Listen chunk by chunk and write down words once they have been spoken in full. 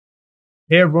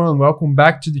Hey everyone, welcome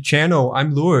back to the channel.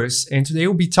 I'm Lewis, and today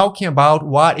we'll be talking about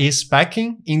what is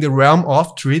packing in the realm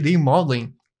of 3D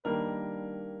modeling.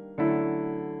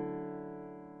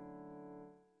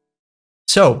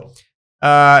 So,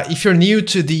 if you're new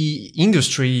to the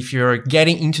industry, if you're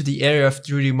getting into the area of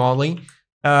 3D modeling,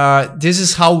 this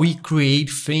is how we create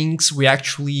things. We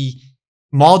actually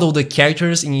model the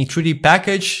characters in a 3D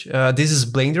package. This is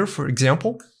Blender, for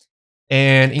example.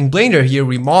 And in Blender here,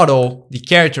 we model the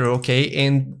character, okay?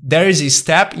 And there is a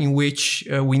step in which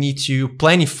we need to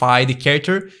planify the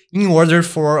character in order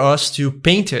for us to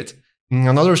paint it. In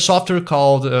another software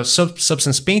called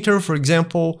Substance Painter, for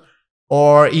example,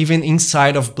 or even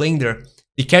inside of Blender.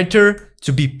 The character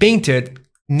to be painted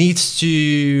needs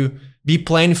to be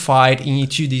planified in a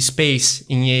 2D space,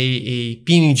 in a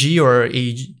PNG or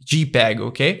a JPEG,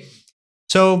 okay?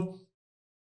 So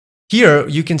here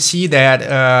you can see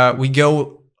that we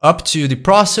go up to the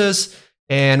process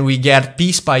and we get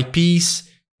piece by piece,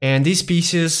 and these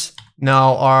pieces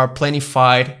now are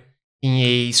planified in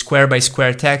a square by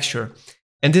square texture.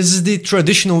 And this is the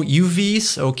traditional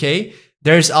UVs, okay?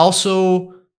 There's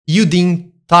also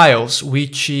UDIM tiles,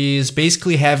 which is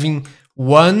basically having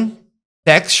one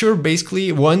texture,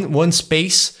 basically one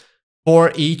space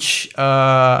for each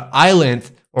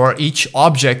island or each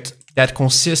object that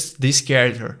consists this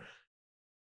character.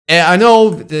 And I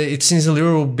know it seems a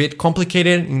little bit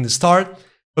complicated in the start,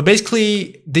 but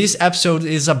basically this episode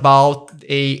is about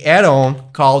an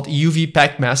add-on called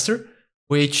UVpackmaster,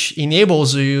 which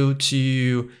enables you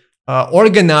to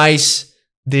organize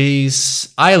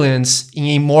these islands in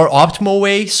a more optimal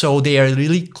way, so they are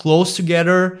really close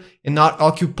together and not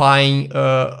occupying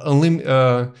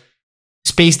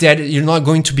space that you're not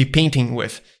going to be painting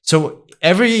with. So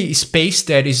every space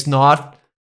that is not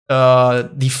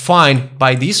defined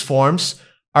by these forms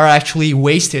are actually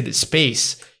wasted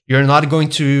space. You're not going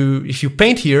to, if you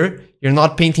paint here, you're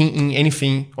not painting in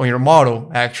anything on your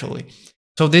model actually.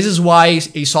 So this is why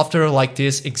a software like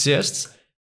this exists.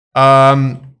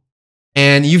 And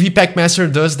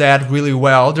UVpackmaster does that really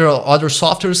well. There are other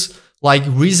softwares like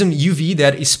Reason UV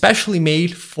that is specially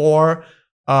made for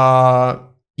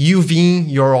UVing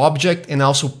your object and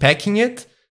also packing it.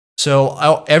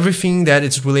 So everything that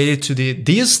is related to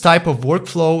this type of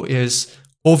workflow is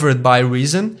covered by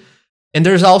Reason. And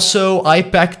there's also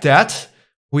iPackThat,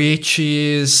 which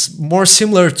is more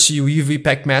similar to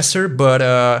UVpackmaster, but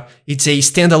it's a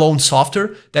standalone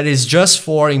software that is just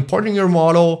for importing your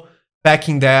model,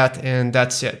 packing that, and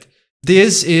that's it.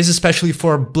 This is especially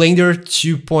for Blender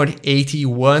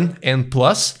 2.81 and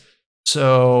plus.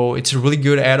 So it's a really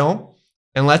good add-on.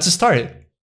 And let's start it.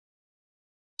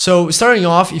 So starting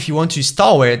off, if you want to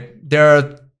install it, there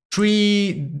are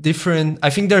three different,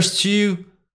 I think there's two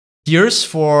tiers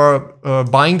for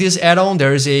buying this add-on.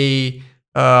 There's a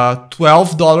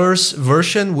 $12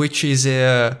 version, which is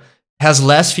has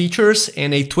less features,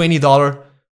 and a $20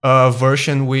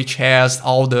 version, which has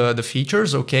all the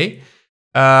features, okay?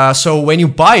 So when you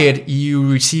buy it,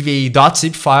 you receive a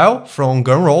 .zip file from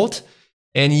Gumroad,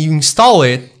 and you install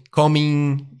it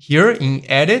coming here in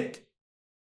Edit,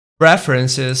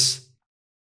 Preferences,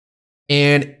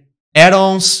 and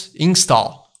Addons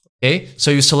install, okay?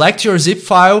 So you select your zip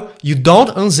file, you don't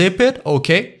unzip it,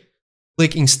 okay?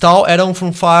 Click Install Addon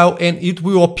from File, and it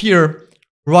will appear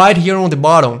right here on the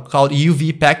bottom called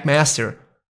UVpackmaster,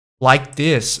 like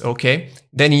this, okay?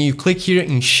 Then you click here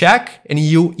in Check, and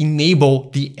you enable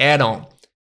the add-on.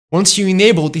 Once you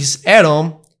enable this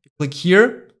add-on, you click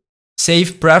here,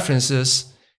 Save Preferences,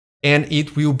 and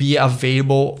it will be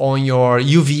available on your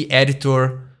UV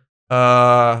editor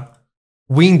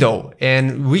window.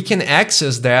 And we can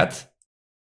access that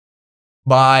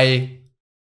by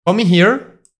coming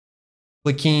here,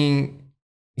 clicking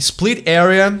Split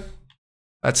Area.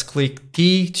 Let's click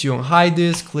T to unhide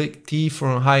this, click T for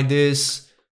unhide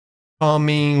this.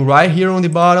 Coming right here on the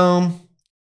bottom,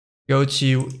 go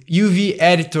to UV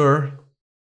editor.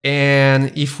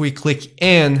 And if we click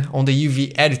N on the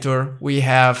UV editor, we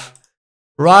have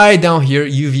right down here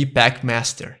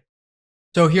UVpackmaster.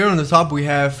 So here on the top, we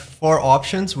have four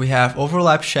options. We have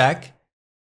Overlap Check,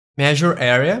 Measure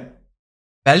Area,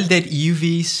 Validate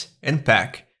UVs, and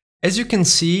Pack. As you can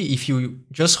see, if you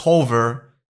just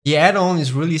hover, the add-on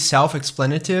is really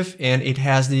self-explanatory, and it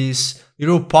has these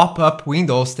little pop-up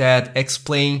windows that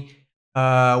explain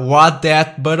what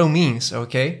that button means,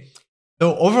 okay?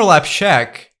 So Overlap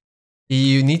Check,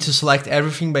 you need to select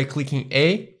everything by clicking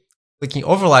A, clicking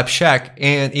Overlap Check,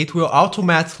 and it will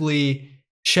automatically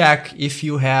check if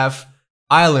you have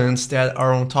islands that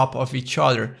are on top of each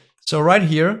other. So right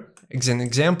here, as an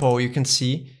example, you can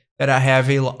see that I have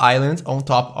an island on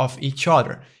top of each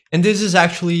other. And this is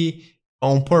actually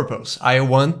on purpose. I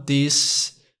want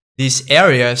these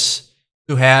areas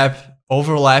to have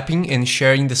overlapping and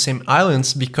sharing the same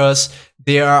islands because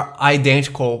they are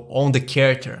identical on the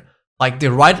character. Like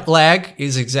the right leg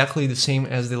is exactly the same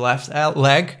as the left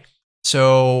leg.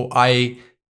 So I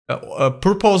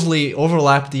purposely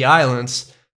overlap the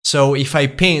islands. So if I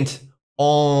paint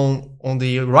on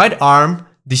the right arm,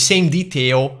 the same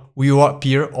detail will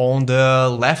appear on the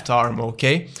left arm,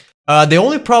 okay? The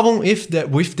only problem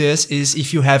with this is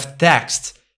if you have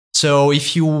text. So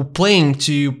if you plan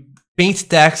to paint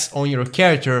text on your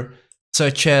character,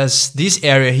 such as this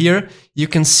area here, you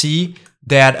can see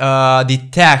that the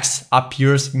text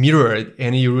appears mirrored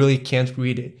and you really can't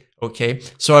read it, okay?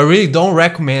 So I really don't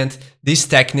recommend this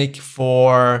technique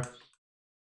for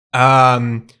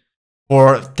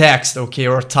text, okay,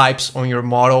 or types on your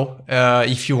model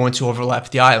if you want to overlap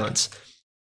the islands.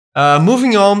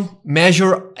 Moving on,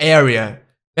 measure area.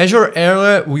 Measure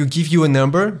area will give you a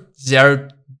number,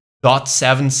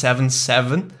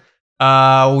 0.777,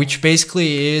 which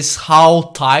basically is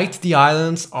how tight the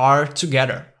islands are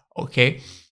together, okay?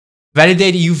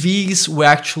 Validate UVs will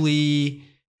actually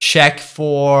check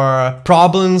for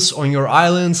problems on your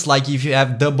islands, like if you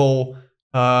have double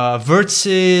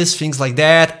vertices, things like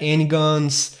that,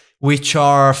 addons, which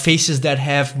are faces that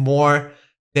have more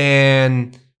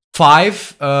than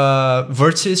 5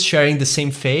 vertices sharing the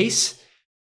same face.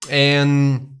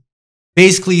 And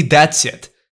basically that's it.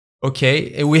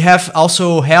 Okay, we have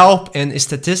also help and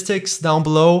statistics down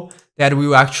below that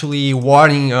will actually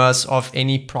warning us of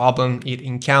any problem it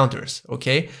encounters.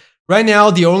 Okay, right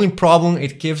now the only problem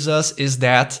it gives us is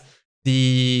that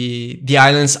the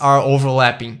islands are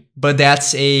overlapping, but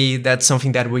that's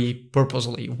something that we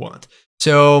purposely want.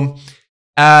 So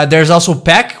there's also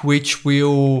pack, which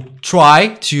will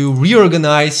try to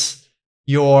reorganize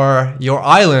your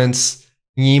islands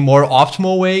in a more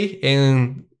optimal way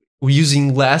and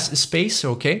using less space,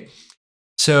 okay?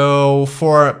 So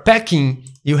for packing,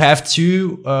 you have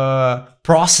two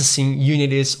processing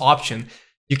units option.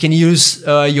 You can use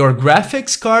your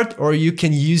graphics card or you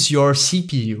can use your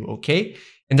CPU, okay?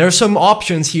 And there are some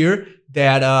options here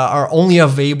that are only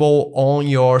available on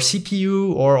your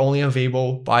CPU or only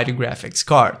available by the graphics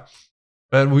card.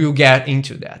 But we'll get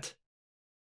into that.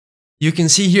 You can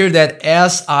see here that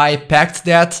as I packed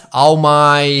that, all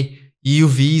my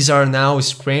UVs are now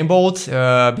scrambled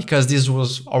because this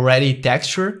was already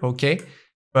texture, okay?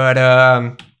 But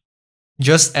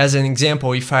just as an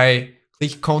example, if I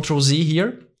click Ctrl Z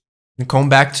here and come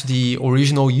back to the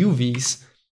original UVs,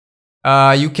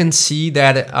 you can see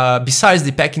that besides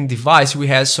the packing device, we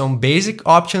have some basic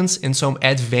options and some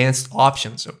advanced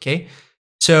options, okay?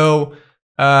 So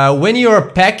when you're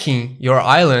packing your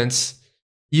islands,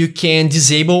 you can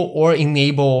disable or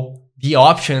enable the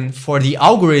option for the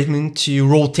algorithm to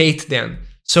rotate them.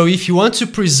 So if you want to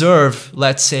preserve,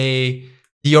 let's say,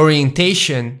 the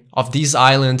orientation of this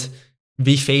island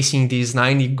be facing this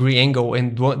 90-degree angle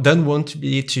and don't want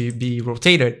it to be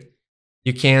rotated,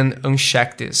 you can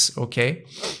uncheck this, okay?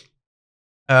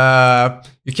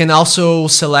 You can also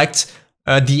select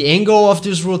the angle of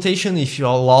this rotation if you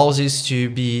allow this to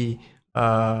be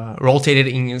rotated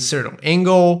in a certain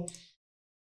angle.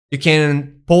 You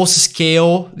can pulse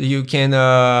scale, you can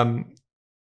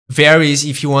varies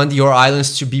if you want your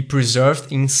islands to be preserved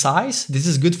in size. This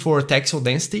is good for textile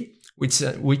density,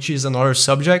 which is another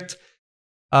subject.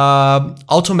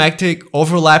 Automatic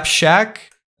overlap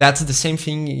check, that's the same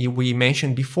thing we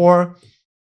mentioned before.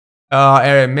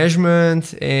 Area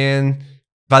measurement and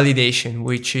validation,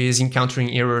 which is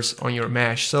encountering errors on your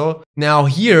mesh. So now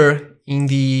here in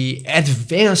the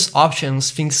advanced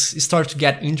options, things start to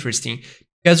get interesting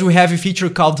because we have a feature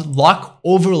called lock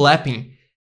overlapping.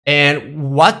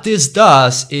 And what this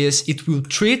does is it will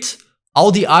treat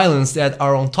all the islands that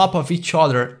are on top of each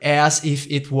other as if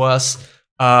it was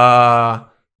the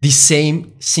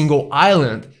same single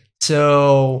island.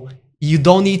 So you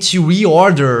don't need to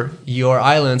reorder your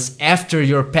islands after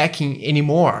you're packing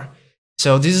anymore.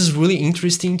 So this is really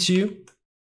interesting too.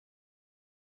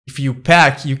 If you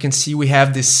pack, you can see we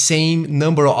have the same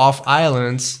number of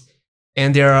islands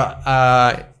and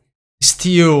they're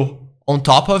still on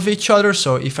top of each other.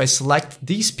 So if I select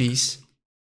this piece,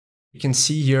 you can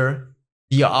see here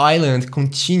the island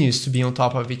continues to be on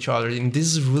top of each other, and this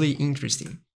is really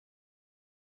interesting.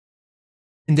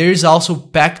 And there is also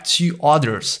pack to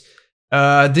others.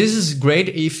 This is great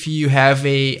if you have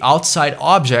a outside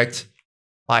object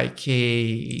like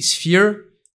a sphere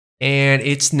and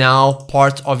it's now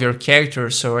part of your character.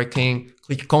 So I can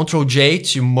click Ctrl J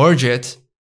to merge it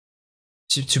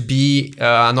to be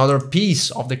another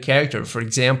piece of the character. For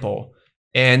example,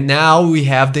 And now we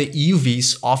have the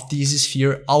UVs of this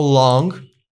sphere along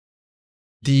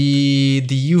the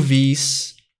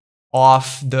UVs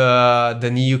of the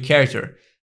new character.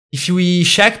 If we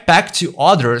check back to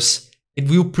others, it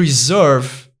will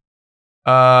preserve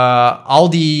all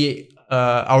the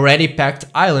already packed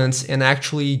islands and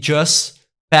actually just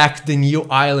pack the new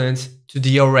island to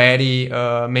the already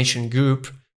mentioned group.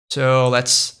 So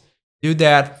let's do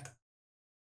that.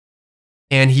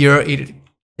 And here it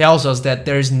tells us that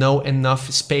there is no enough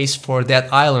space for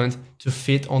that island to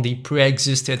fit on the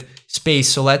pre-existed space.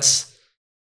 So let's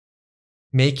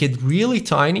make it really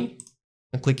tiny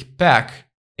and click pack.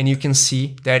 And you can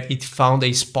see that it found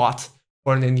a spot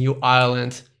for the new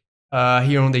island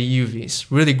here on the UVs.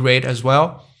 Really great as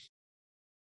well.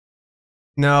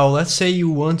 Now, let's say you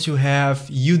want to have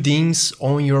UDIMs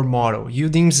on your model.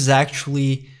 UDIMs is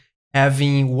actually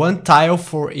having one tile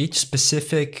for each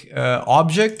specific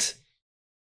object.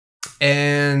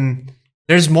 And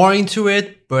there's more into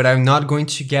it, but I'm not going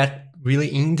to get really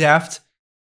in depth.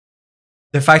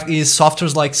 The fact is,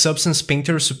 softwares like Substance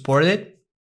Painter support it.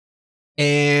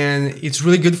 And it's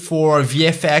really good for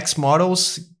VFX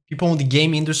models. People in the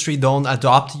game industry don't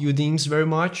adopt UDIMs very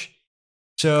much.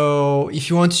 So if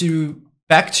you want to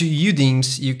back to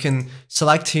UDIMs, you can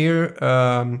select here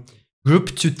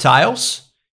group to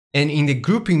tiles. And in the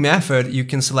grouping method, you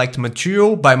can select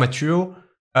material,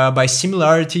 by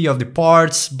similarity of the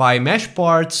parts, by mesh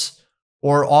parts,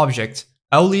 or object.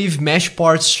 I'll leave mesh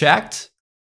parts checked.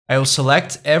 I will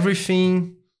select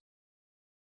everything.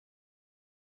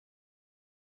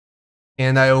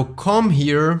 And I will come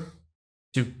here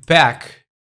to pack.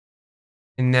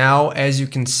 And now, as you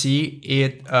can see,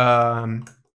 it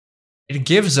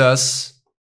gives us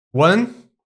one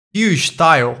huge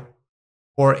tile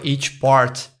for each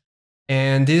part.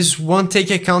 And this won't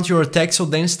take account your texel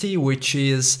density, which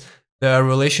is the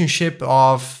relationship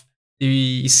of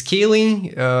the scaling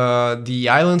the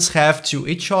islands have to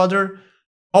each other.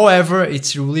 However,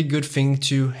 it's a really good thing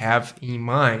to have in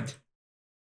mind.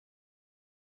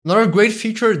 Another great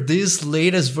feature this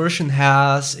latest version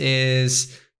has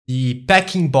is the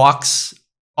packing box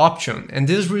option. And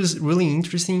this is really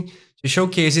interesting. To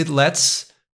showcase it,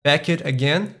 let's pack it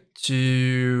again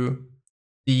to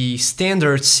the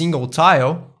standard single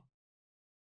tile.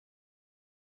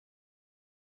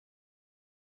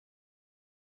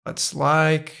 Let's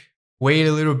wait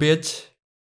a little bit,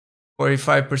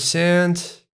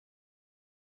 45%,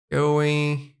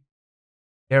 going,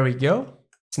 there we go.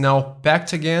 It's now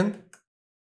packed again.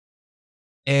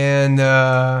 And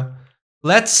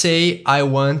let's say I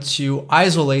want to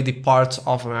isolate the parts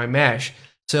of my mesh.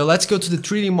 So let's go to the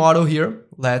 3D model here.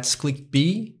 Let's click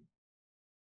B,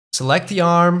 select the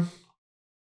arm,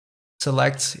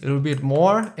 select a little bit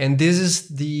more. And this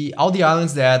is all the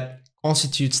islands that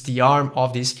constitutes the arm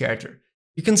of this character.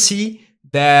 You can see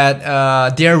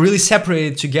that they are really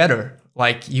separated together.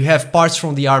 Like you have parts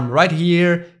from the arm right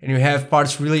here, and you have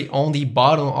parts really on the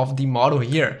bottom of the model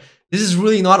here. This is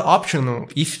really not optional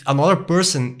if another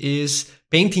person is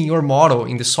painting your model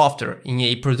in the software, in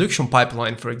a production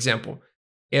pipeline, for example.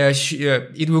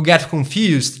 It will get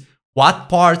confused what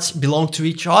parts belong to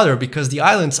each other because the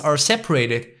islands are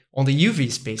separated on the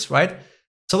UV space, right?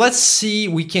 So let's see,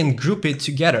 we can group it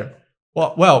together.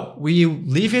 Well, we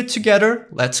leave it together.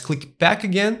 Let's click back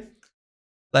again.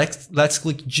 Let's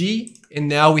click G, and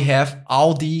now we have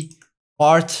all the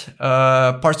parts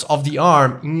of the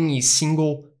arm in a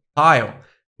single tile.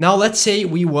 Now let's say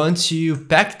we want to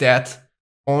pack that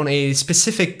on a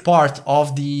specific part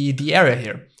of the area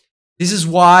here. This is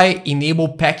why Enable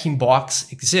Packing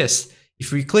Box exists.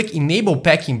 If we click Enable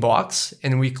Packing Box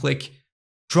and we click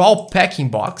Draw Packing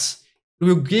Box, it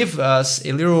will give us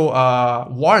a little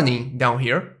warning down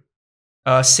here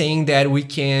saying that we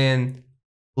can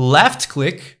left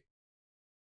click,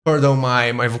 pardon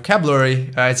my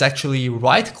vocabulary, it's actually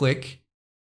right click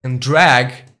and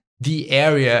drag the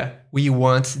area we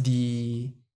want to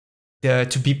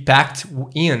be packed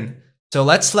in. So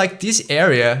let's select this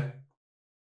area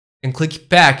and click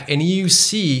pack, and you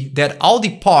see that all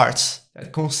the parts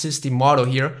that consist the model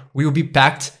here will be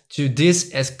packed to this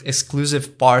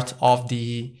exclusive part of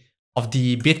the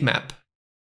bitmap.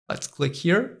 Let's click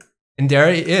here, and there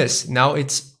it is. Now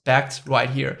it's packed right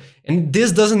here. And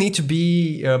this doesn't need to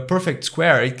be a perfect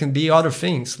square. It can be other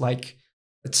things, like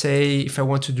let's say if I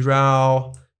want to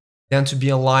draw them to be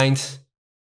aligned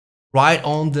right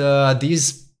on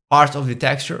this part of the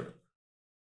texture,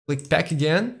 click pack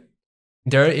again.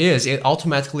 There it is. It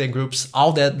automatically groups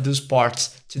all those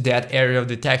parts to that area of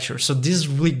the texture. So this is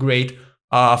really great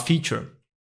feature.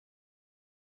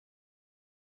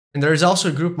 And there's also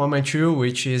a group mod material,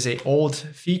 which is an old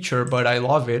feature, but I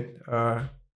love it.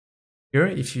 Here,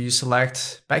 if you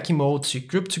select packing mode to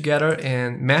group together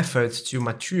and method to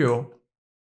material,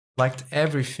 select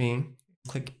everything,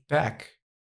 click back,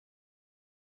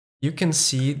 you can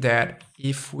see that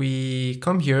if we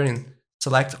come here and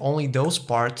select only those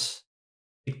parts,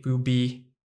 it will be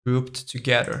grouped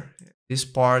together. These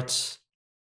parts,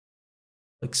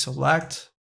 click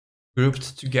select,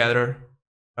 grouped together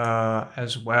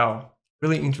as well.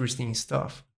 Really interesting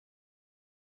stuff.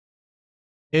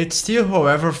 It still,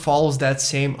 however, follows that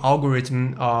same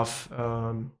algorithm of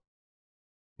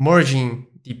merging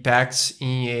the packs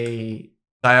in a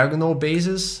diagonal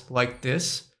basis like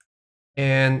this.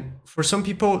 And for some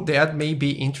people, that may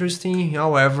be interesting.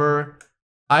 However,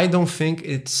 I don't think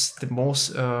it's the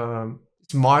most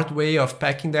smart way of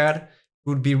packing that. It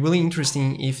would be really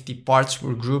interesting if the parts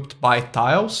were grouped by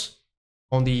tiles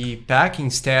on the pack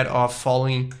instead of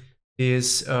following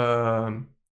this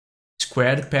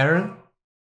squared pattern.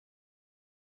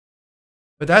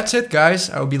 But that's it, guys.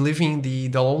 I'll be leaving the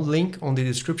download link on the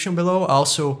description below.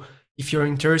 Also, if you're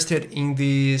interested in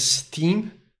this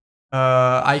theme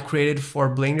I created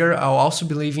for Blender, I'll also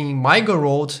be leaving my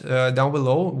road down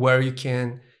below, where you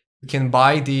can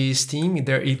buy this theme.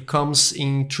 There it comes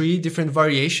in 3 different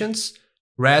variations: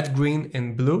 red, green,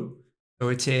 and blue. So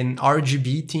it's an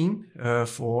RGB theme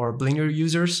for Blender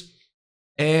users.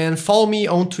 And follow me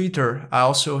on Twitter. I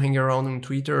also hang around on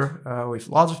Twitter with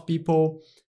lots of people.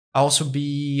 I'll also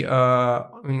be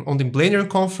on the Blender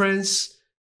conference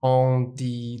on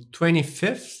the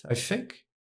 25th, I think.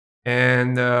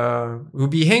 And we'll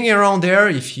be hanging around there.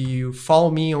 If you follow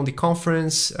me on the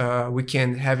conference, we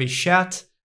can have a chat.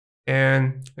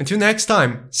 And until next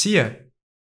time, see ya.